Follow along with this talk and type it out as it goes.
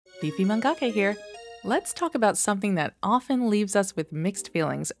Fifi Mangaka here. Let's talk about something that often leaves us with mixed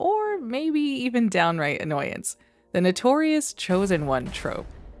feelings, or maybe even downright annoyance. The notorious Chosen One trope.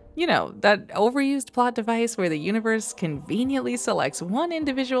 You know, that overused plot device where the universe conveniently selects one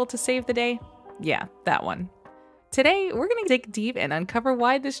individual to save the day? Yeah, that one. Today, we're gonna dig deep and uncover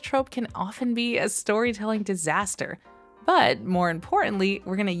why this trope can often be a storytelling disaster. But more importantly,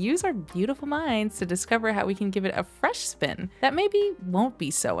 we're gonna use our beautiful minds to discover how we can give it a fresh spin that maybe won't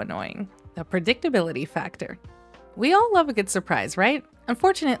be so annoying. The predictability factor. We all love a good surprise, right?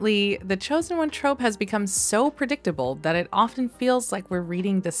 Unfortunately, the Chosen One trope has become so predictable that it often feels like we're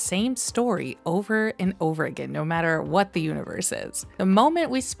reading the same story over and over again, no matter what the universe is. The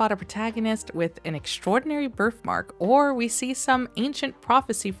moment we spot a protagonist with an extraordinary birthmark, or we see some ancient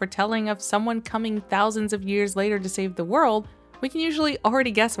prophecy foretelling of someone coming thousands of years later to save the world, we can usually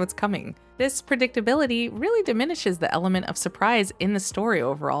already guess what's coming. This predictability really diminishes the element of surprise in the story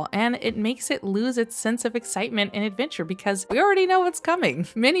overall, and it makes it lose its sense of excitement and adventure because we already know what's coming.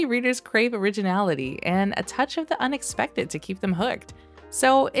 Many readers crave originality and a touch of the unexpected to keep them hooked.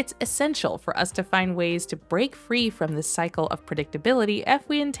 So it's essential for us to find ways to break free from this cycle of predictability if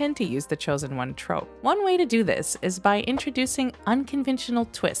we intend to use the Chosen One trope. One way to do this is by introducing unconventional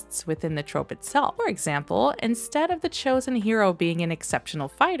twists within the trope itself. For example, instead of the chosen hero being an exceptional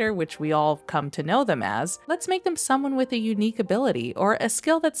fighter, which we all come to know them as, let's make them someone with a unique ability or a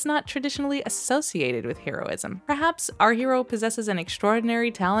skill that's not traditionally associated with heroism. Perhaps our hero possesses an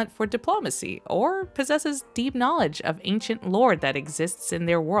extraordinary talent for diplomacy, or possesses deep knowledge of ancient lore that exists in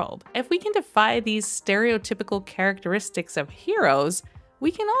their world. If we can defy these stereotypical characteristics of heroes, we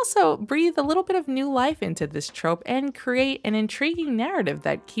can also breathe a little bit of new life into this trope and create an intriguing narrative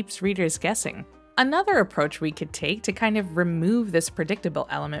that keeps readers guessing. Another approach we could take to kind of remove this predictable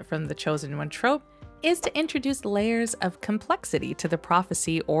element from the Chosen One trope is to introduce layers of complexity to the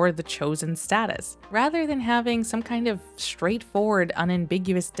prophecy or the chosen status. Rather than having some kind of straightforward,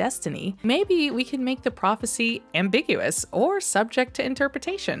 unambiguous destiny, maybe we can make the prophecy ambiguous or subject to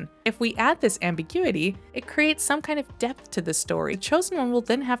interpretation. If we add this ambiguity, it creates some kind of depth to the story. The Chosen One will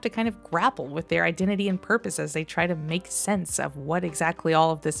then have to kind of grapple with their identity and purpose as they try to make sense of what exactly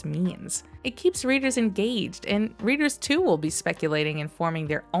all of this means. It keeps readers engaged, and readers too will be speculating and forming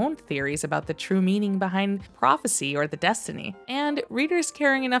their own theories about the true meaning behind prophecy or the destiny. And readers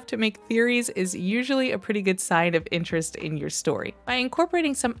caring enough to make theories is usually a pretty good sign of interest in your story. By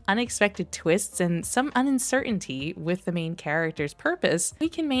incorporating some unexpected twists and some uncertainty with the main character's purpose, we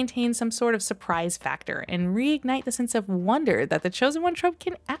can maintain some sort of surprise factor and reignite the sense of wonder that the Chosen One trope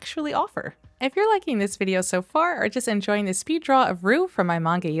can actually offer. If you're liking this video so far, or just enjoying this speed draw of Rou from my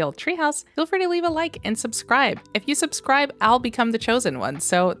manga Olde Treehouse, feel free to leave a like and subscribe. If you subscribe, I'll become the Chosen One,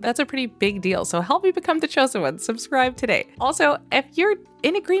 so that's a pretty big deal. So help me become the Chosen One, subscribe today. Also, if you're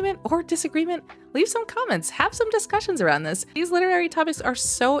in agreement or disagreement, leave some comments, have some discussions around this. These literary topics are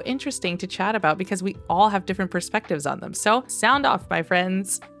so interesting to chat about because we all have different perspectives on them. So sound off, my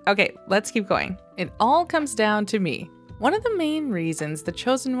friends. Okay, let's keep going. It all comes down to me. One of the main reasons the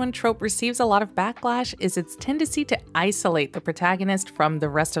Chosen One trope receives a lot of backlash is its tendency to isolate the protagonist from the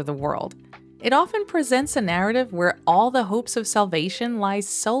rest of the world. It often presents a narrative where all the hopes of salvation lies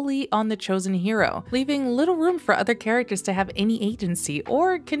solely on the chosen hero, leaving little room for other characters to have any agency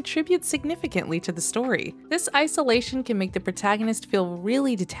or contribute significantly to the story. This isolation can make the protagonist feel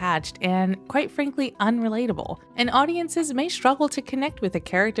really detached and, quite frankly, unrelatable, and audiences may struggle to connect with a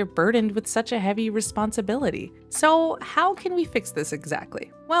character burdened with such a heavy responsibility. So, how can we fix this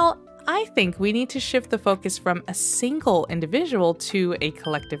exactly? Well, I think we need to shift the focus from a single individual to a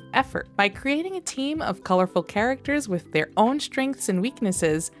collective effort. By creating a team of colorful characters with their own strengths and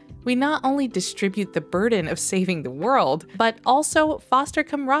weaknesses, we not only distribute the burden of saving the world, but also foster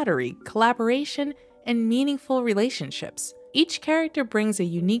camaraderie, collaboration, and meaningful relationships. Each character brings a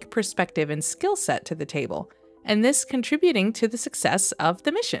unique perspective and skill set to the table, and this contributing to the success of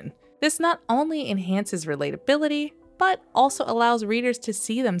the mission. This not only enhances relatability, but also allows readers to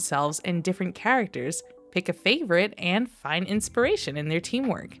see themselves in different characters, pick a favorite, and find inspiration in their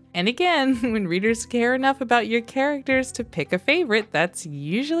teamwork. And again, when readers care enough about your characters to pick a favorite, that's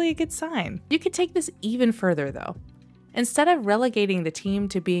usually a good sign. You could take this even further though. Instead of relegating the team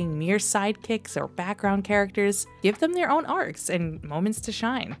to being mere sidekicks or background characters, give them their own arcs and moments to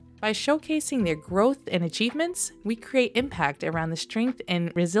shine. By showcasing their growth and achievements, we create impact around the strength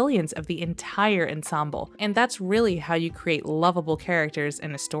and resilience of the entire ensemble, and that's really how you create lovable characters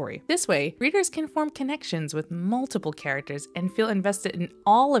in a story. This way, readers can form connections with multiple characters and feel invested in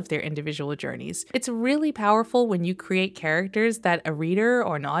all of their individual journeys. It's really powerful when you create characters that a reader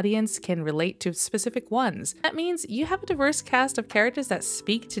or an audience can relate to specific ones. That means you have a diverse cast of characters that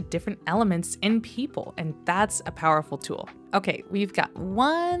speak to different elements in people, and that's a powerful tool. Okay, we've got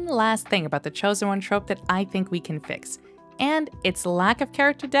one last thing about the Chosen One trope that I think we can fix, and it's lack of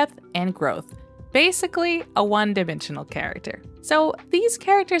character depth and growth. Basically, a one-dimensional character. So these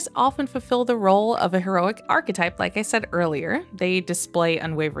characters often fulfill the role of a heroic archetype, like I said earlier. They display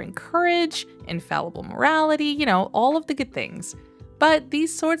unwavering courage, infallible morality, all of the good things. But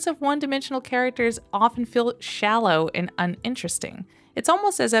these sorts of one-dimensional characters often feel shallow and uninteresting. It's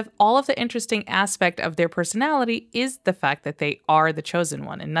almost as if all of the interesting aspect of their personality is the fact that they are the chosen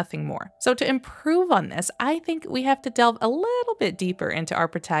one and nothing more. So to improve on this, I think we have to delve a little bit deeper into our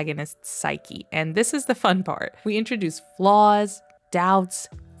protagonist's psyche, and this is the fun part. We introduce flaws, doubts,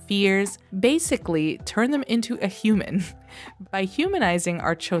 fears, basically turn them into a human. By humanizing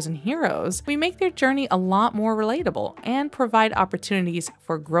our chosen heroes, we make their journey a lot more relatable and provide opportunities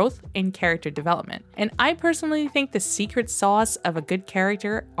for growth and character development. And I personally think the secret sauce of a good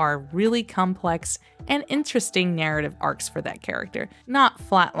character are really complex and interesting narrative arcs for that character, not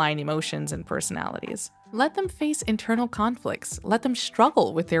flatline emotions and personalities. Let them face internal conflicts, let them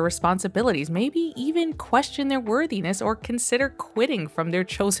struggle with their responsibilities, maybe even question their worthiness or consider quitting from their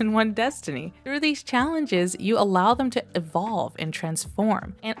chosen one destiny. Through these challenges, you allow them to evolve and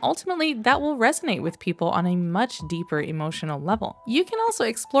transform, and ultimately that will resonate with people on a much deeper emotional level. You can also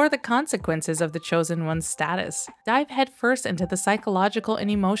explore the consequences of the chosen one's status. Dive headfirst into the psychological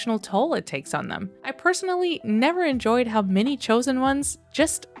and emotional toll it takes on them. I personally never enjoyed how many chosen ones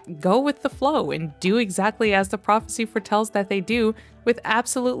just go with the flow and do exactly as the prophecy foretells that they do, with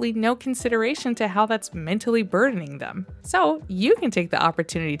absolutely no consideration to how that's mentally burdening them. So you can take the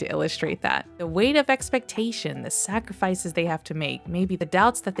opportunity to illustrate that. The weight of expectation, the sacrifices they have to make, maybe the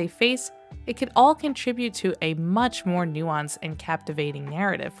doubts that they face, it could all contribute to a much more nuanced and captivating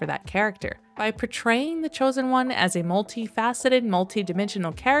narrative for that character. By portraying the chosen one as a multifaceted,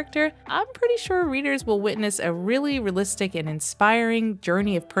 multidimensional character, I'm pretty sure readers will witness a really realistic and inspiring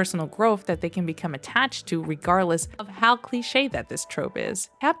journey of personal growth that they can become attached to regardless of how cliche that this trope is.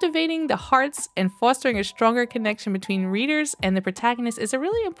 Captivating the hearts and fostering a stronger connection between readers and the protagonist is a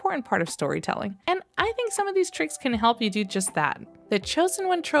really important part of storytelling. And I think some of these tricks can help you do just that. The chosen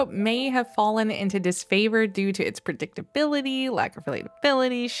one trope may have fallen into disfavor due to its predictability, lack of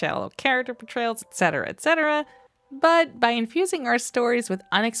relatability, shallow character portrayals, etc., but by infusing our stories with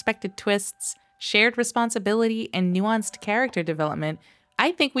unexpected twists, shared responsibility, and nuanced character development,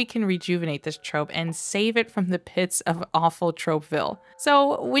 I think we can rejuvenate this trope and save it from the pits of awful Tropeville.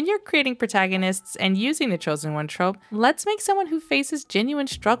 So when you're creating protagonists and using the chosen one trope, let's make someone who faces genuine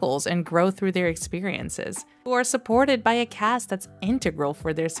struggles and grow through their experiences, who are supported by a cast that's integral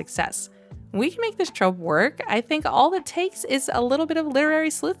for their success. We can make this trope work. I think all it takes is a little bit of literary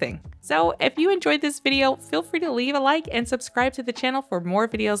sleuthing. So if you enjoyed this video, feel free to leave a like and subscribe to the channel for more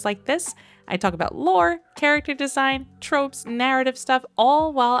videos like this. I talk about lore, character design, tropes, narrative stuff,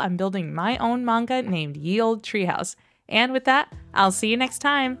 all while I'm building my own manga named Olde Treehouse. And with that, I'll see you next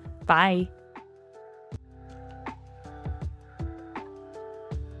time. Bye!